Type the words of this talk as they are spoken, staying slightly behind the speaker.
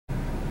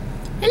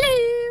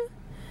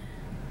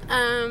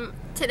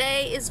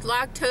Today is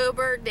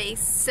VlogTober day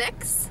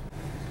 6.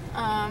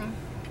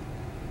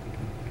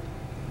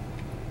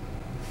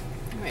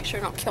 Make sure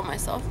I don't kill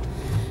myself.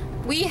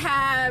 We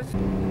have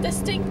the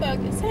stink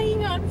bug is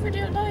hanging on for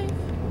dear life.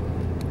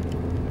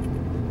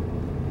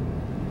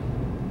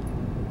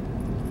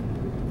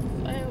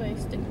 Fly away,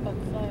 stink bug,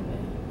 fly away.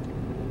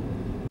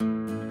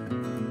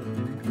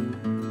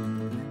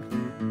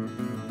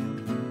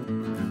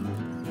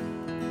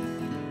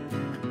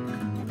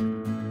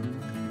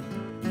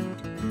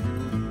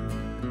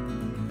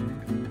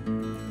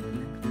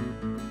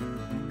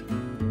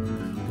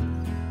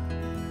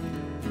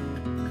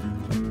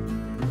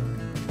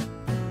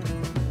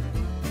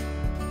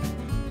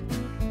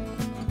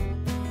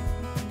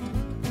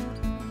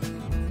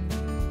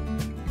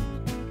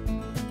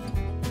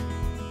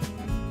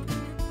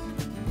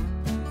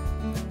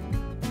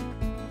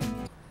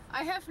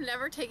 I have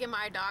never taken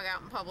my dog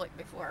out in public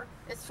before,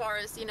 as far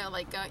as, you know,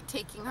 like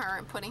taking her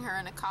and putting her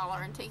in a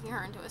collar and taking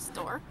her into a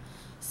store.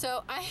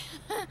 So I'm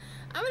going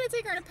to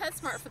take her to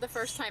PetSmart for the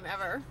first time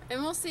ever,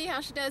 and we'll see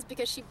how she does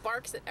because she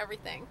barks at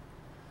everything.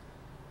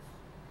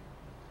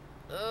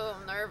 Oh,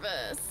 I'm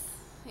nervous.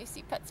 You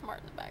see PetSmart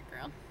in the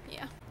background.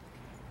 Yeah.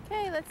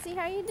 Okay, let's see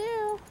how you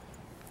do.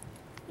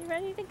 You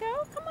ready to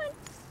go? Come on.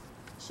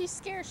 She's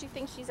scared. She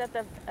thinks she's at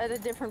a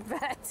different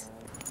vet.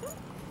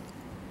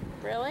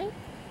 Really?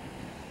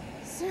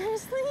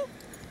 Seriously?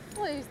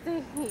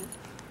 Lucy.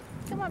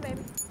 Come on,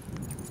 baby.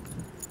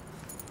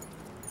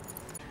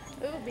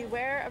 Ooh,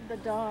 beware of the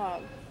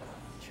dog.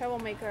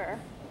 Troublemaker.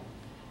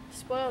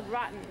 Spoiled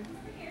rotten.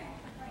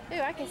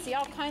 Ooh, I can see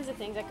all kinds of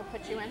things I could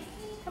put you in.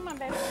 Come on,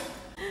 baby.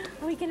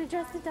 Are we gonna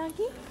dress the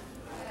donkey?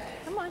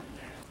 Come on.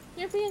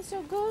 You're being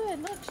so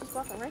good. Look, she's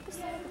walking right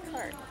beside the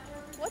cart.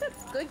 What a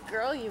good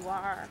girl you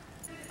are.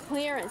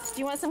 Clearance. Do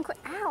you want some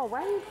Ow,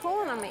 why are you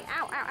pulling on me?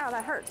 Ow, ow, ow,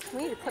 that hurts.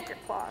 We need to clip your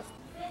claws.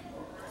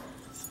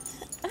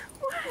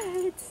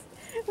 What?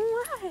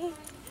 Why?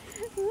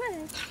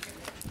 What?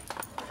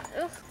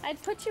 Ugh.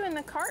 I'd put you in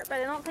the cart,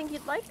 but I don't think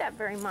you'd like that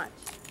very much.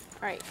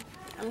 Alright,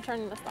 I'm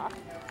turning this off.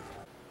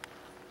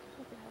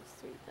 Look at how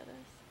sweet that is.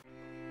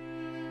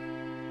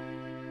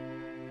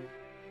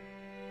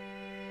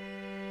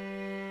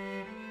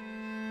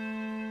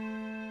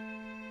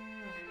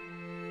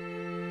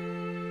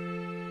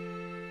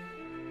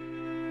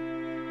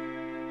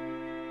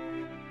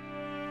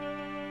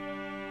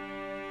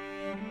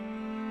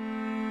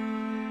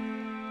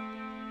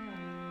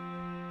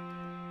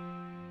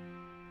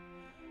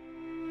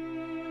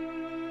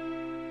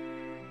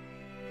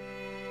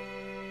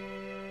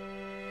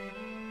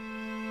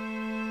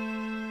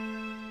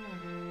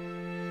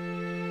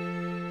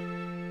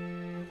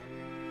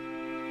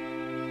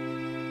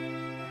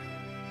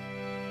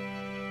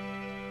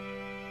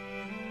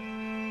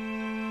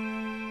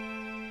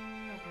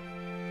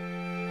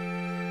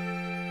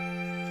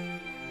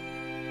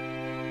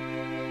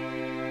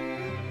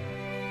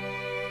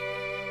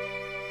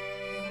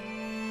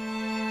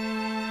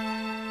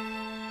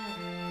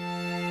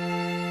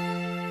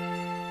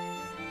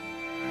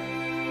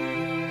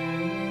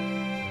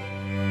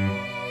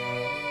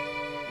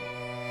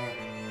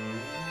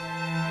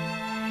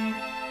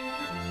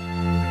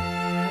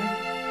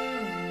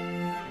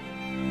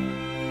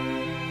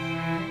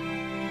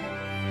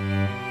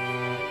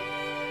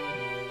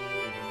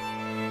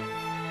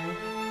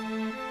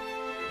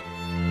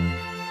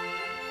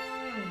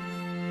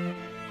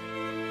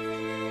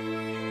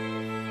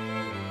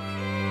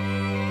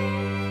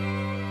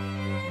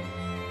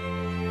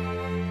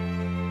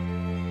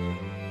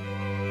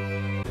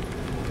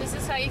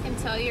 How you can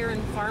tell you're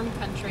in farm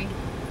country.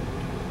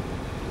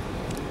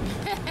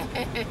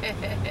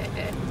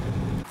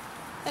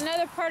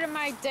 Another part of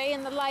my day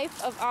in the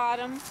life of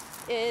autumn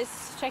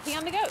is checking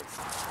on the goats.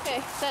 Okay,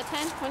 is that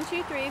 10? 1,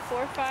 2, 3,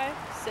 4, 5,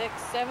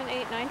 6, 7,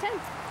 8, 9, 10.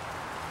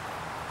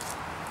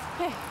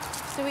 Okay,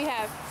 so we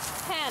have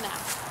Hannah,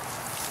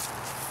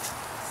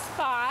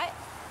 Spot,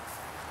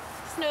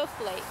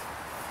 Snowflake,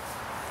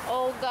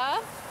 Olga,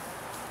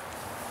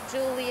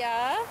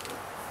 Julia,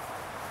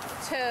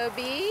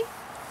 Toby,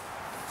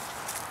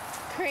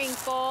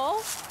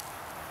 Crinkle,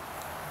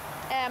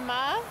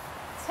 Emma,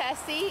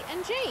 Tessie,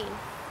 and Jane.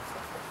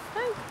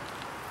 Hi.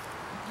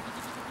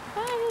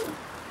 Hi.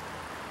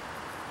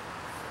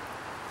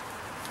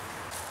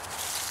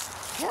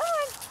 Come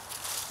on.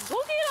 Go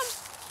get them.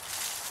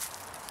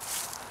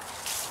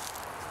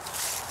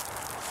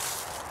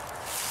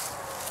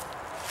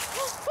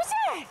 What's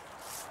that?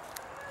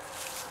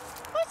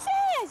 What's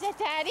that? Is that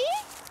Daddy?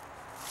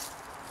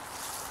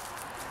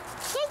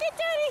 Go get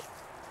Daddy.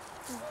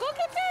 Go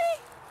get Daddy.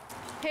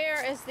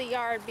 Here is the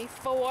yard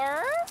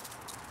before.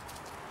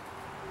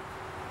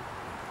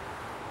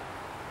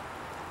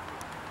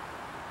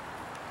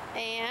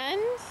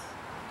 And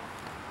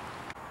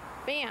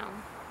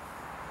bam.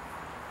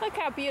 Look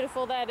how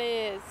beautiful that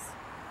is.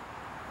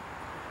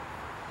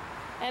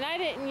 And I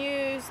didn't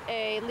use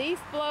a leaf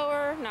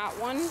blower, not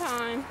one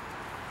time.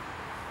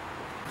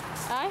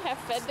 I have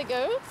fed the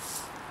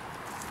goats.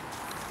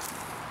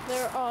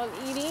 They're all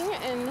eating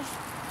in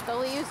the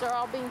leaves leaves are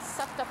all being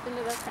sucked up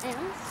into their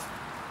fans.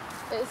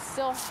 It's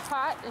still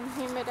hot and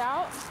humid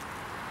out.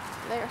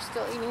 They are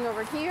still eating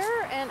over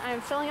here, and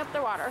I'm filling up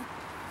their water.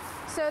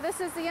 So this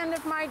is the end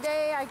of my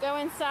day. I go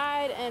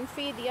inside and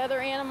feed the other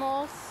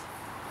animals,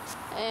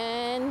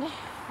 and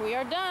we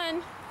are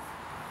done.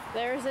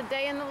 There's a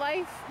day in the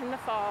life in the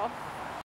fall.